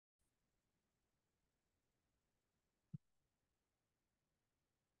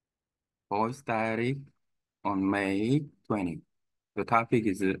Voice Diary on May 20. The topic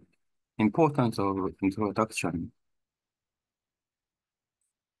is importance of introduction.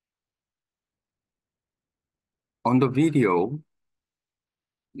 On the video,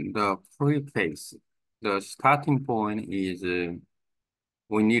 the preface, the starting point is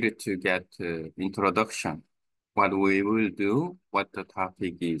we needed to get introduction. What we will do, what the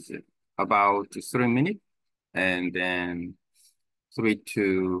topic is, about 3 minutes, and then 3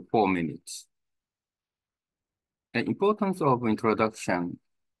 to 4 minutes. The importance of introduction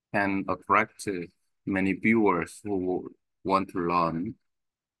can attract many viewers who want to learn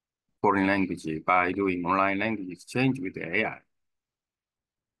foreign language by doing online language exchange with AI.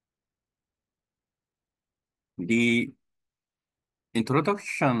 The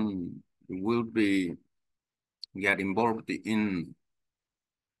introduction will get involved in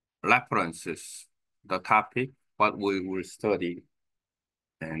references, the topic, what we will study,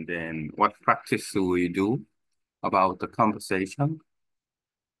 and then what practice we do about the conversation,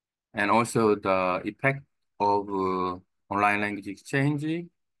 and also the effect of online language exchange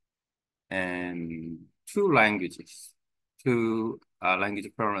and two languages. Two language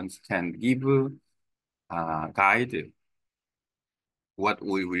parents can give guide what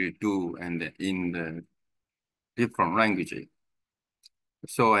we will do and in the different languages.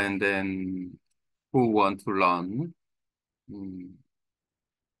 So, and then who want to learn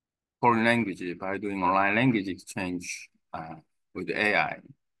foreign language by doing online language exchange with AI,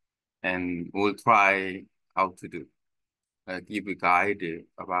 and we'll try how to do, give a guide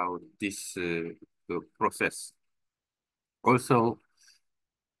about this the process. Also,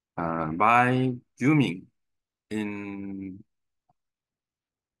 by zooming in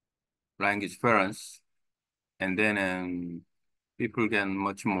language parents, and then people get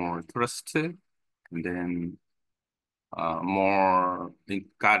much more trusted, and then more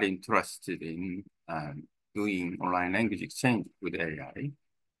got interested in doing online language exchange with AI.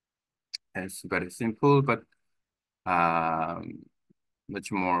 It's very simple, but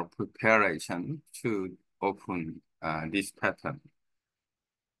much more preparation to open this pattern.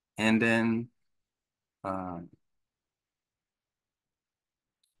 And then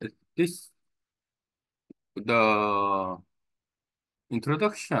the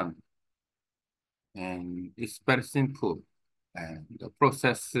introduction, and it's very simple. And the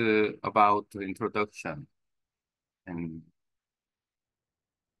process about the introduction, and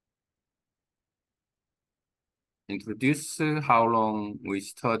introduce how long we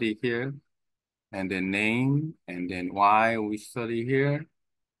study here, and the name, and then why we study here,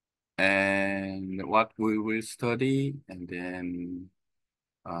 and what we will study, and then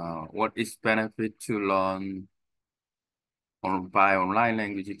what is benefit to learn by online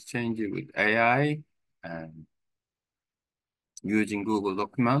language exchange with AI, and using Google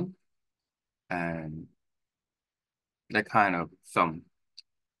document, and that kind of some.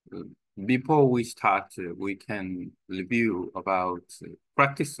 Before we start, we can review about,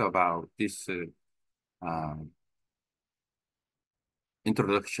 practice about this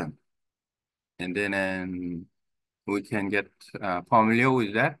introduction. And then we can get familiar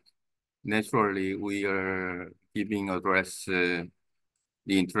with that. Naturally, we are giving address the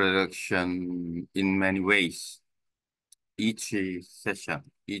introduction in many ways. Each session,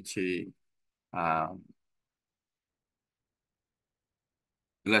 each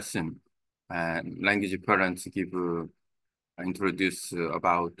lesson, and language parents give introduce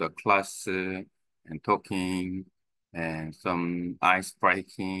about the class and talking and some ice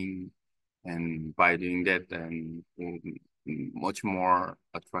breaking, and by doing that, and much more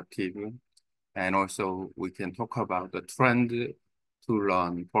attractive. And also we can talk about the trend to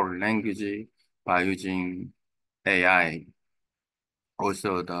learn foreign language by using AI.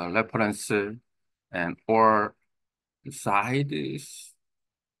 Also the reference and or side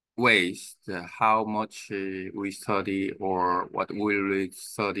ways how much we study or what will we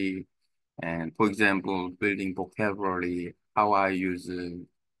study. And for example, building vocabulary, how I use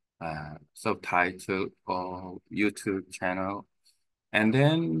subtitle or YouTube channel, and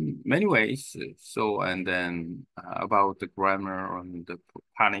then many ways. So, and then about the grammar and the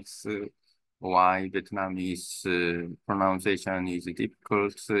phonics, why Vietnamese pronunciation is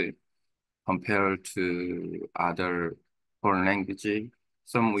difficult compared to other foreign language.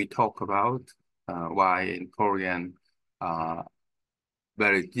 Some we talk about why in Korean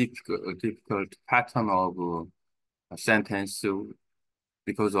very difficult pattern of a sentence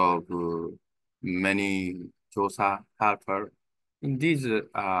because of many 조사 helper. In these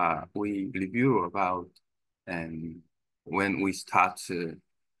we review about, and when we start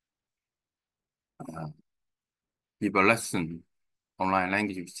give a lesson online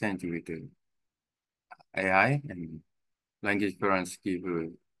language exchange with AI, and language parents give a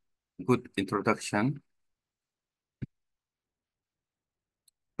good introduction.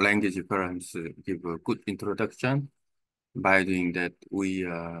 Language parents give a good introduction. By doing that, we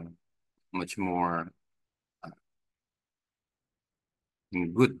much more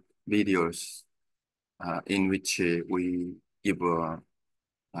good videos in which we give a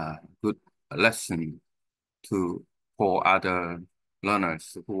good lesson to for other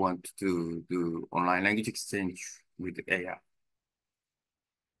learners who want to do online language exchange with AI.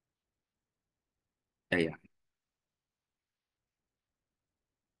 AI.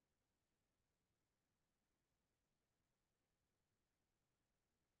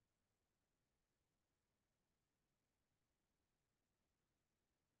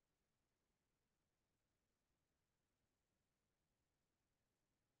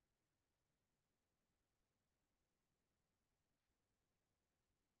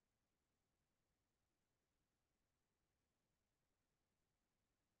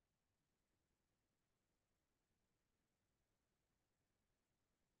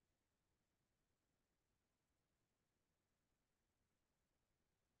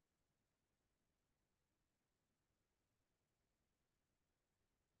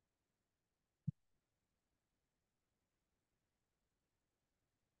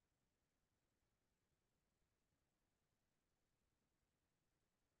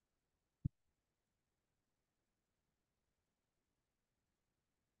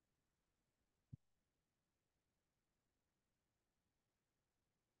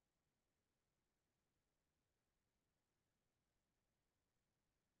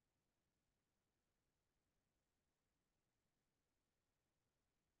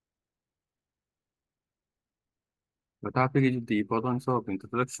 The topic is the importance of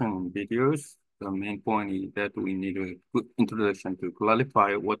introduction videos. The main point is that we need a good introduction to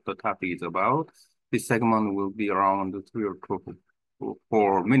clarify what the topic is about. This segment will be around 3 or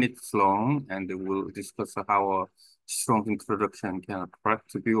 4 minutes long, and we'll discuss how a strong introduction can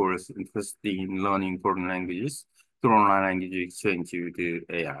attract viewers interested in learning foreign languages through online language exchange with the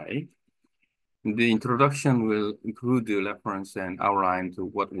AI. The introduction will include the reference and outline to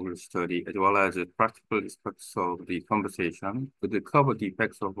what we will study, as well as the practical aspects of the conversation. It will cover the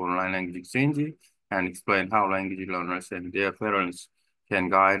effects of online language exchange and explain how language learners and their parents can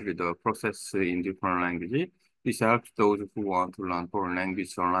guide the process in different languages. This helps those who want to learn foreign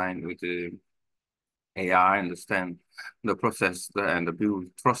language online with the AI understand the process and build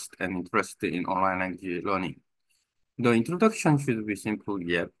trust and interest in online language learning. The introduction should be simple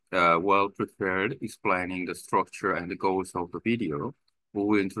yet well prepared, explaining the structure and the goals of the video. We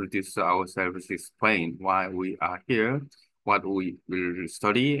will introduce ourselves, explain why we are here, what we will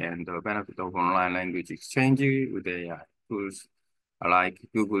study, and the benefit of online language exchange with AI tools like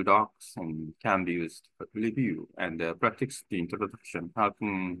Google Docs and can be used to review and practice the introduction,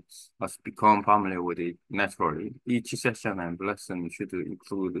 helping us become familiar with it naturally. Each session and lesson should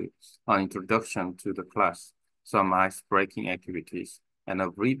include an introduction to the class, some ice-breaking activities, and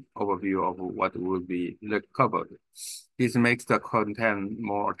a brief overview of what will be covered. This makes the content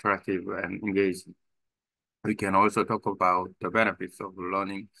more attractive and engaging. We can also talk about the benefits of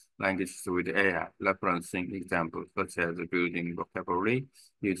learning languages with AI, referencing examples such as building vocabulary,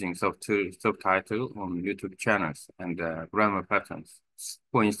 using subtitle on YouTube channels, and grammar patterns.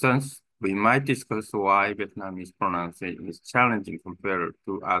 For instance, we might discuss why Vietnamese pronunciation is challenging compared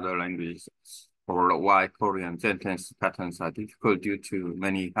to other languages, or why Korean sentence patterns are difficult due to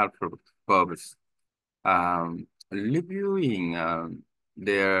many helpful verbs. Reviewing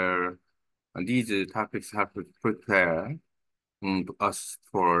their these topics help to prepare us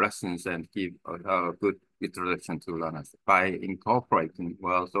for lessons and give a good introduction to learners. By incorporating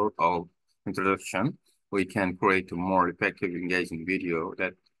well thought of introduction, we can create a more effective, engaging video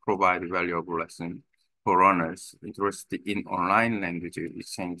that provide valuable lesson for learners interested in online language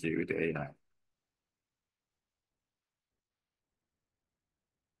exchange with AI.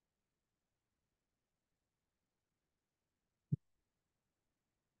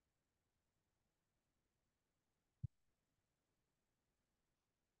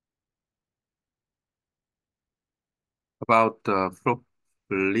 About proof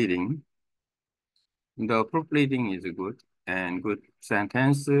leading, the proof leading is good, and good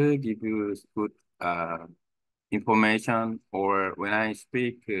sentence give you good information. Or when I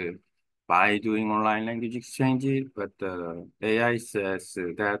speak by doing online language exchange, but AI says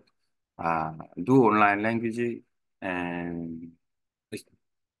that do online language, and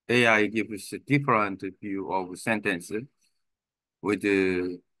AI gives a different view of sentence with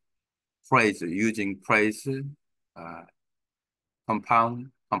the phrase, using phrase, uh, compound,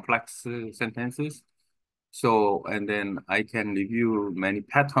 complex sentences. So, and then I can review many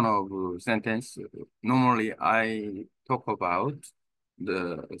pattern of sentence. Normally, I talk about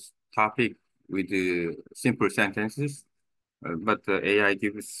the topic with the simple sentences, but the AI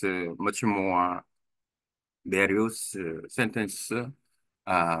gives much more various sentence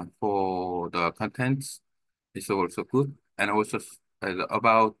for the contents is also good. And also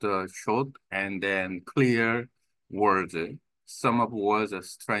about short and then clear words. Some of words are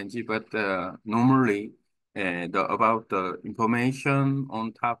strange, but normally about the information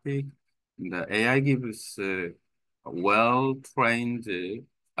on topic, the AI gives well-trained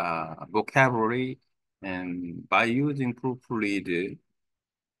vocabulary, and by using proofread,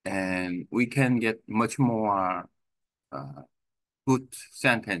 and we can get much more uh, good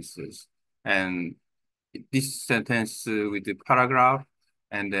sentences. And this sentence with the paragraph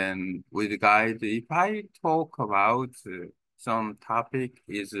and then with the guide, if I talk about some topic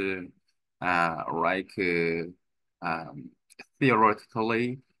is like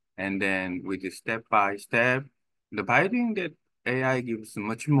theoretically, and then with the step by step, the by doing that, AI gives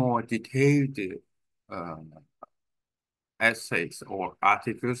much more detailed uh, essays or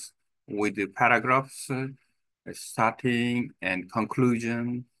articles with the paragraphs, starting and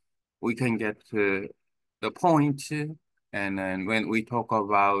conclusion. We can get the point, and then when we talk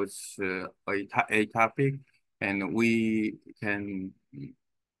about a topic, and we can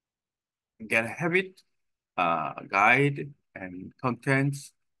get a habit, guide, and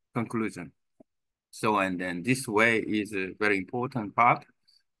contents, conclusion. So, and then this way is a very important part.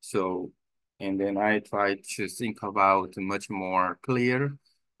 So, and then I try to think about much more clear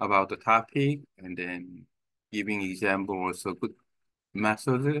about the topic, and then giving examples of good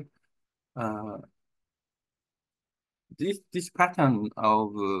method. Uh, this pattern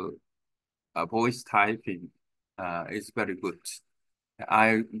of voice typing is very good.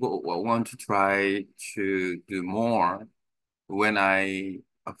 I want to try to do more when I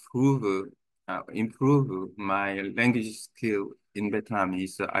improve my language skill in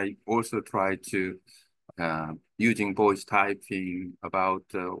Vietnamese. I also try to using voice typing about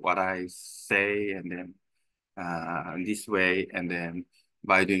what I say, and then this way, and then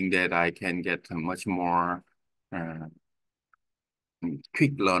by doing that, I can get much more uh,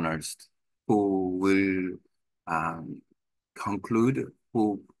 quick learners who will um, conclude,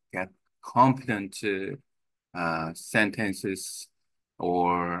 who get confident sentences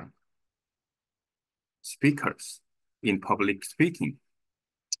or speakers in public speaking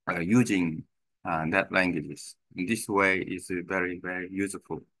using that languages. In this way is very, very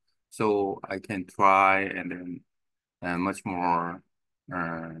useful. So I can try and then much more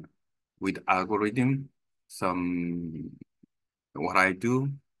uh, with algorithm, some what I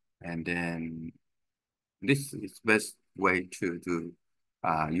do, and then this is best way to do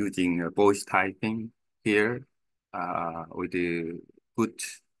using voice typing here with the good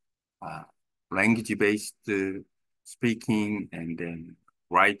uh, language-based speaking and then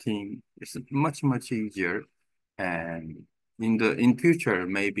writing. It's much, much easier. And in future,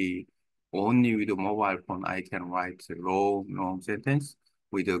 maybe only with a mobile phone, I can write a long sentence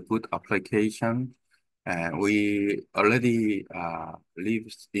with a good application. And we already live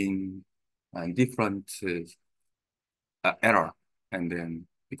in different era. And then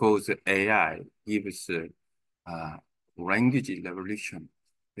because AI gives uh, language revolution,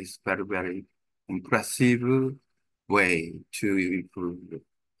 is very, very impressive way to improve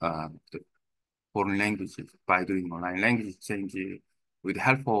the foreign languages by doing online language exchange with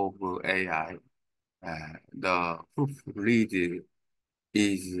help of AI. The proofread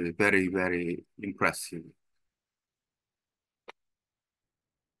is very, very impressive.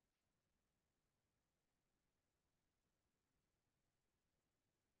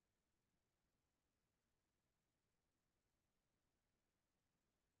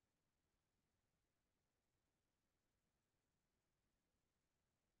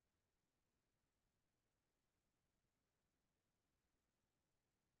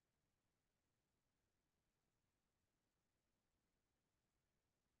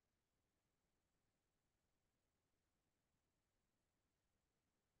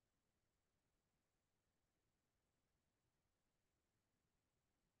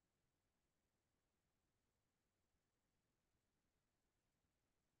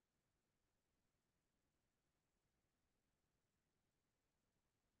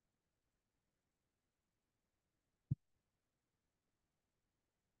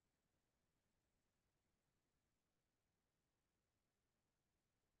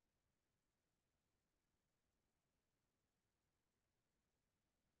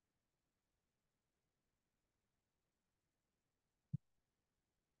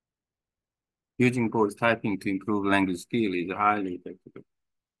 Using voice typing to improve language skill is highly effective.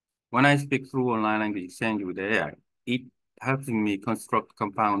 When I speak through online language exchange with AI, it helps me construct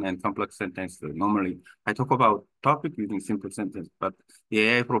compound and complex sentences. Normally, I talk about topic using simple sentence, but the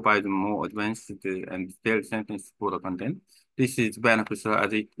AI provides more advanced and detailed sentence for the content. This is beneficial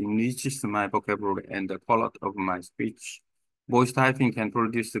as it enriches my vocabulary and the quality of my speech. Voice typing can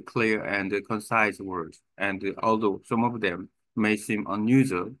produce clear and concise words, and although some of them may seem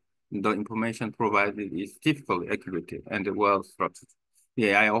unusual, the information provided is typically accurate and well structured. The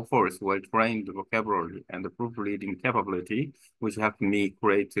AI offers well-trained vocabulary and proofreading capability, which help me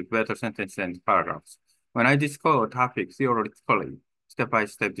create better sentences and paragraphs. When I discover topics theoretically,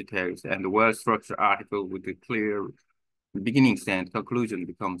 step-by-step details, and well-structured article with a clear beginnings and conclusion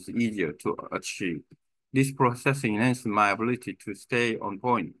becomes easier to achieve. This process enhances my ability to stay on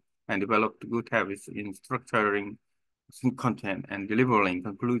point and develop good habits in structuring content and delivering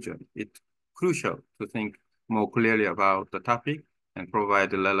conclusion. It's crucial to think more clearly about the topic and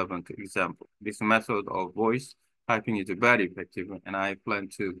provide a relevant example. This method of voice typing is very effective, and I plan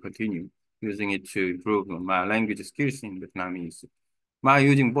to continue using it to improve my language skills in Vietnamese. By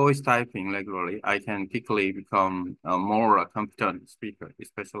using voice typing regularly, I can quickly become a more competent speaker,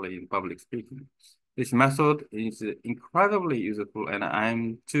 especially in public speaking. This method is incredibly useful, and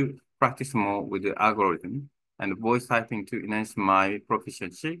I'm to practice more with the algorithm and voice typing to enhance my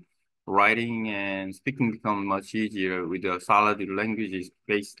proficiency. Writing and speaking become much easier with a solid languages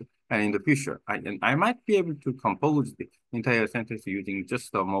based. And in the future, I might be able to compose the entire sentence using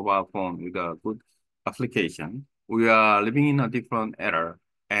just a mobile phone with a good application. We are living in a different era,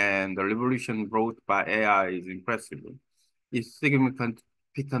 and the revolution brought by AI is impressive. It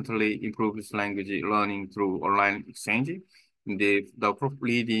significantly improves language learning through online exchange. The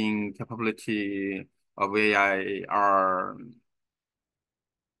proofreading capability of AI are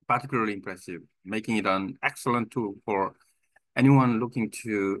particularly impressive, making it an excellent tool for anyone looking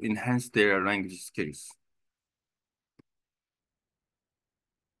to enhance their language skills.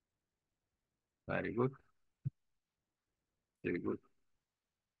 Very good. Very good.